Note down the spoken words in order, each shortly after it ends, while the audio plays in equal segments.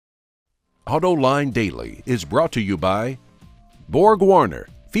AutoLine Daily is brought to you by Borg Warner,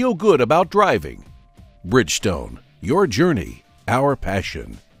 feel good about driving. Bridgestone, your journey, our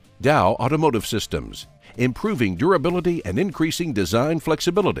passion. Dow Automotive Systems, improving durability and increasing design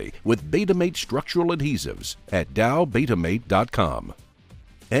flexibility with Betamate structural adhesives at dowbetamate.com.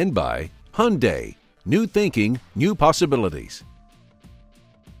 And by Hyundai, new thinking, new possibilities.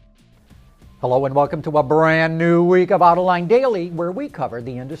 Hello and welcome to a brand new week of AutoLine Daily, where we cover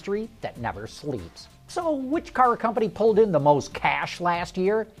the industry that never sleeps. So, which car company pulled in the most cash last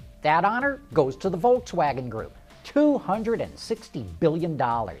year? That honor goes to the Volkswagen Group, $260 billion.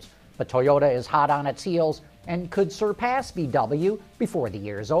 But Toyota is hot on its heels and could surpass VW before the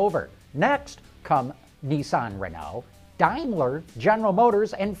year's over. Next come Nissan, Renault, Daimler, General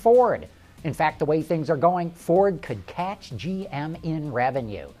Motors, and Ford. In fact, the way things are going, Ford could catch GM in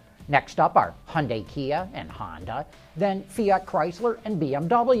revenue. Next up are Hyundai, Kia, and Honda, then Fiat, Chrysler, and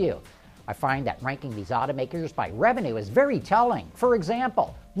BMW. I find that ranking these automakers by revenue is very telling. For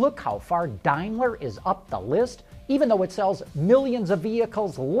example, look how far Daimler is up the list, even though it sells millions of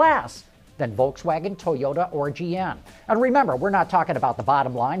vehicles less than Volkswagen, Toyota, or GM. And remember, we're not talking about the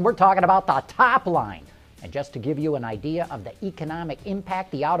bottom line, we're talking about the top line. And just to give you an idea of the economic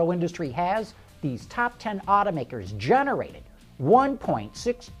impact the auto industry has, these top 10 automakers generated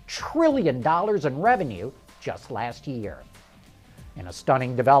 $1.6 trillion in revenue just last year. In a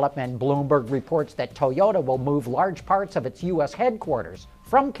stunning development, Bloomberg reports that Toyota will move large parts of its U.S. headquarters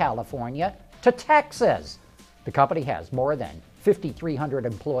from California to Texas. The company has more than 5,300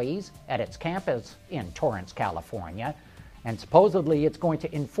 employees at its campus in Torrance, California, and supposedly it's going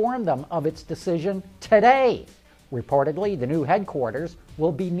to inform them of its decision today. Reportedly, the new headquarters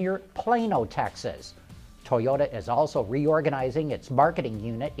will be near Plano, Texas. Toyota is also reorganizing its marketing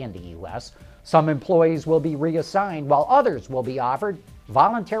unit in the U.S. Some employees will be reassigned, while others will be offered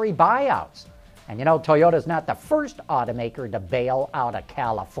voluntary buyouts. And you know, Toyota is not the first automaker to bail out of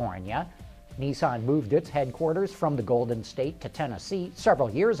California. Nissan moved its headquarters from the Golden State to Tennessee several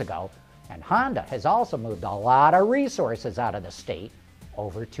years ago, and Honda has also moved a lot of resources out of the state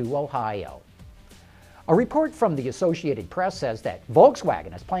over to Ohio. A report from the Associated Press says that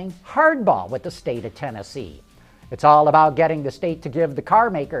Volkswagen is playing hardball with the state of Tennessee. It's all about getting the state to give the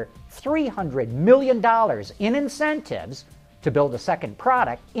car maker $300 million in incentives to build a second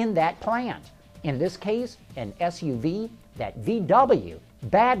product in that plant. In this case, an SUV that VW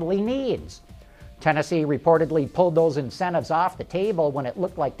badly needs. Tennessee reportedly pulled those incentives off the table when it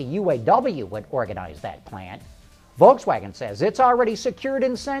looked like the UAW would organize that plant. Volkswagen says it's already secured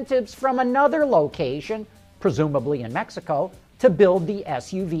incentives from another location, presumably in Mexico, to build the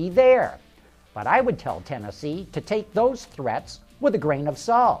SUV there. But I would tell Tennessee to take those threats with a grain of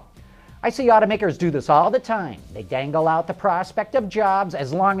salt. I see automakers do this all the time. They dangle out the prospect of jobs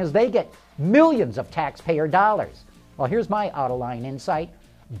as long as they get millions of taxpayer dollars. Well, here's my AutoLine insight.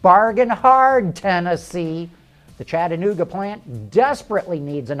 Bargain hard, Tennessee. The Chattanooga plant desperately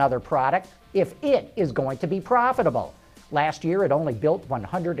needs another product if it is going to be profitable. Last year, it only built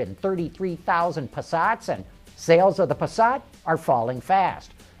 133,000 Passats, and sales of the Passat are falling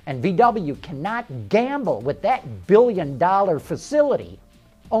fast. And VW cannot gamble with that billion-dollar facility,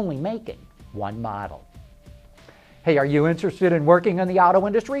 only making one model. Hey, are you interested in working in the auto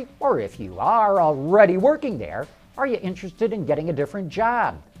industry? Or if you are already working there, are you interested in getting a different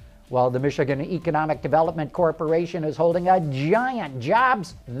job? Well, the Michigan Economic Development Corporation is holding a giant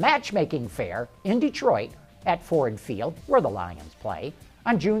jobs matchmaking fair in Detroit at Ford Field, where the Lions play,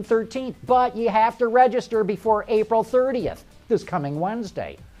 on June 13th. But you have to register before April 30th, this coming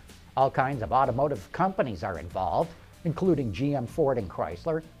Wednesday. All kinds of automotive companies are involved, including GM, Ford, and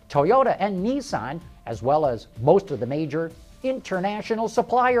Chrysler, Toyota, and Nissan, as well as most of the major international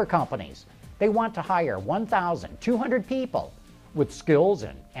supplier companies. They want to hire 1,200 people with skills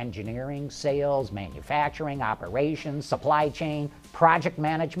in engineering, sales, manufacturing, operations, supply chain, project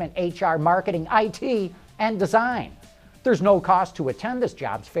management, HR, marketing, IT, and design. There's no cost to attend this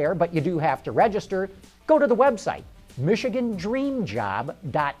jobs fair, but you do have to register. Go to the website,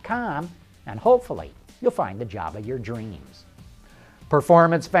 michigandreamjob.com, and hopefully you'll find the job of your dreams.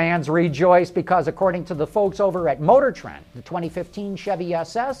 Performance fans rejoice because according to the folks over at Motor Trend, the 2015 Chevy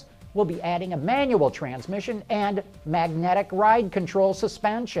SS will be adding a manual transmission and magnetic ride control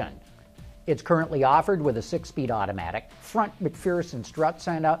suspension. It's currently offered with a 6-speed automatic, front McPherson struts,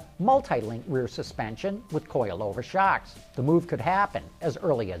 and a multi-link rear suspension with coil-over shocks. The move could happen as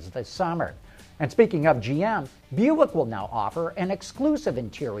early as this summer. And speaking of GM, Buick will now offer an exclusive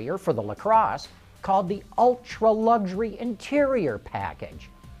interior for the LaCrosse called the Ultra Luxury Interior Package.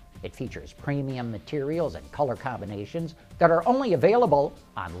 It features premium materials and color combinations that are only available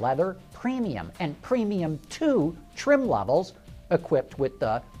on leather, premium, and premium 2 trim levels, equipped with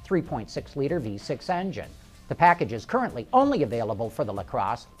the 3.6-liter V6 engine. The package is currently only available for the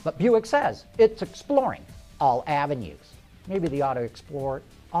LaCrosse, but Buick says it's exploring all avenues. Maybe they ought to explore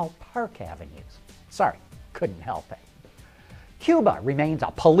all park avenues. Sorry, couldn't help it. Cuba remains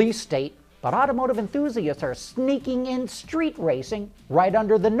a police state, but automotive enthusiasts are sneaking in street racing right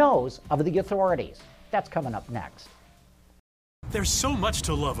under the nose of the authorities. That's coming up next. There's so much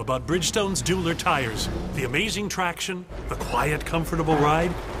to love about Bridgestone's Dueler tires. The amazing traction, the quiet, comfortable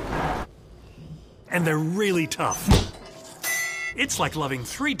ride, and they're really tough. It's like loving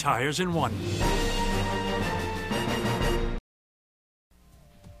 3 tires in one.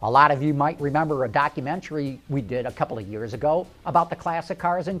 A lot of you might remember a documentary we did a couple of years ago about the classic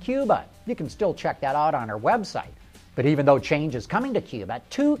cars in Cuba. You can still check that out on our website. But even though change is coming to Cuba,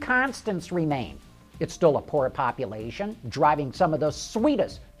 2 constants remain. It's still a poor population, driving some of the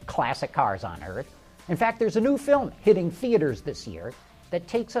sweetest classic cars on Earth. In fact, there's a new film hitting theaters this year that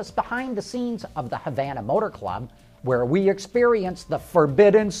takes us behind the scenes of the Havana Motor Club, where we experience the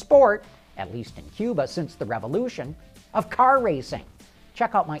forbidden sport, at least in Cuba since the revolution, of car racing.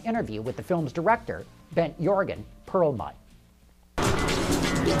 Check out my interview with the film's director, Bent Jorgen Perlmutt.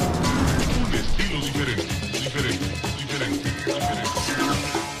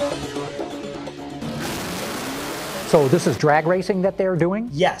 So this is drag racing that they're doing?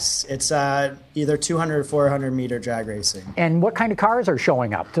 Yes, it's either 200 or 400 meter drag racing. And what kind of cars are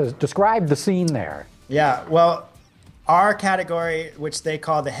showing up? To describe the scene there. Yeah, well, our category, which they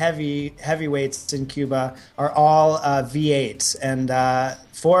call the heavyweights in Cuba, are all V8s. And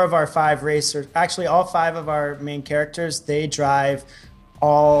 4 of our 5 racers, actually all 5 of our main characters, they drive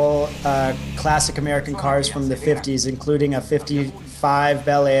all classic American cars from the 50s, including a 55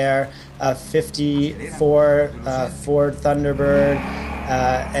 Bel Air, a 54 Ford Thunderbird,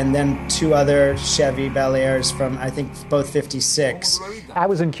 and then 2 other Chevy Bel Airs from, I think, both 56. I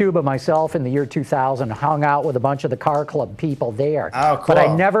was in Cuba myself in the year 2000, hung out with a bunch of the car club people there. Oh, cool. But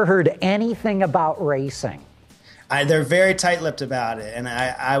I never heard anything about racing. They're very tight-lipped about it, and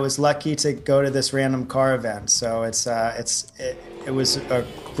I was lucky to go to this random car event, so it was a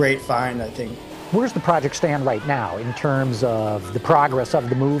great find, I think. Where's the project stand right now in terms of the progress of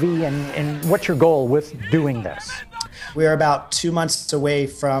the movie, and what's your goal with doing this? We're about 2 months away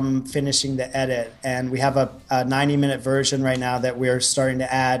from finishing the edit, and we have a 90-minute version right now that we're starting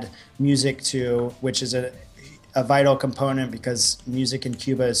to add music to, which is a vital component because music in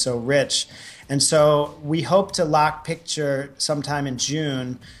Cuba is so rich. And so we hope to lock picture sometime in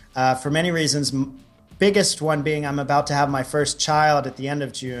June for many reasons. Biggest one being I'm about to have my first child at the end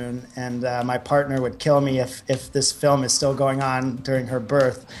of June, and my partner would kill me if this film is still going on during her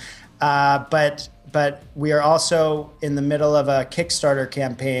birth. But we are also in the middle of a Kickstarter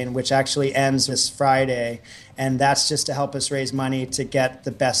campaign, which actually ends this Friday. And that's just to help us raise money to get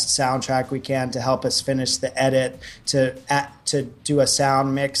the best soundtrack we can, to help us finish the edit, to do a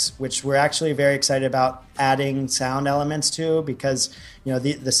sound mix, which we're actually very excited about adding sound elements to, because you know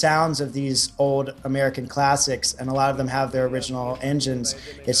the sounds of these old American classics, and a lot of them have their original engines.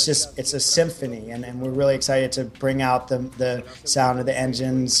 It's a symphony, and we're really excited to bring out the sound of the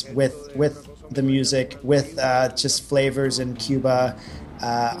engines with the music, with just flavors in Cuba.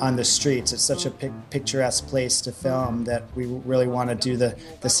 On the streets. It's such a picturesque place to film that we really want to do the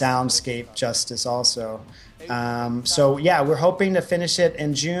soundscape justice also. So yeah, we're hoping to finish it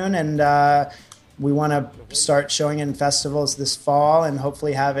in June, and we want to start showing it in festivals this fall, and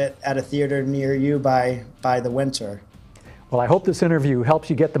hopefully have it at a theater near you by the winter. Well, I hope this interview helps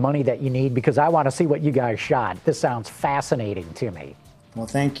you get the money that you need, because I want to see what you guys shot. This sounds fascinating to me. Well,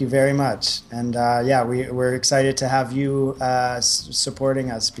 thank you very much. And yeah, we're excited to have you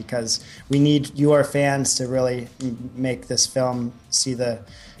supporting us, because we need your fans to really make this film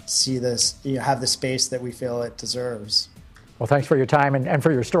have the space that we feel it deserves. Well, thanks for your time and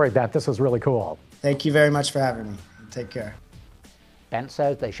for your story, Bent. This was really cool. Thank you very much for having me. Take care. Bent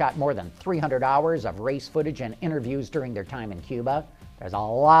says they shot more than 300 hours of race footage and interviews during their time in Cuba. There's a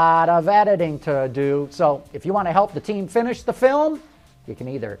lot of editing to do. So if you want to help the team finish the film, you can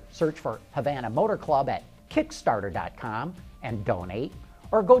either search for Havana Motor Club at Kickstarter.com and donate,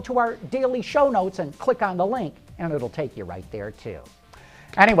 or go to our daily show notes and click on the link, and it'll take you right there too.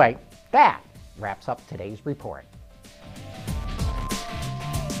 Anyway, that wraps up today's report.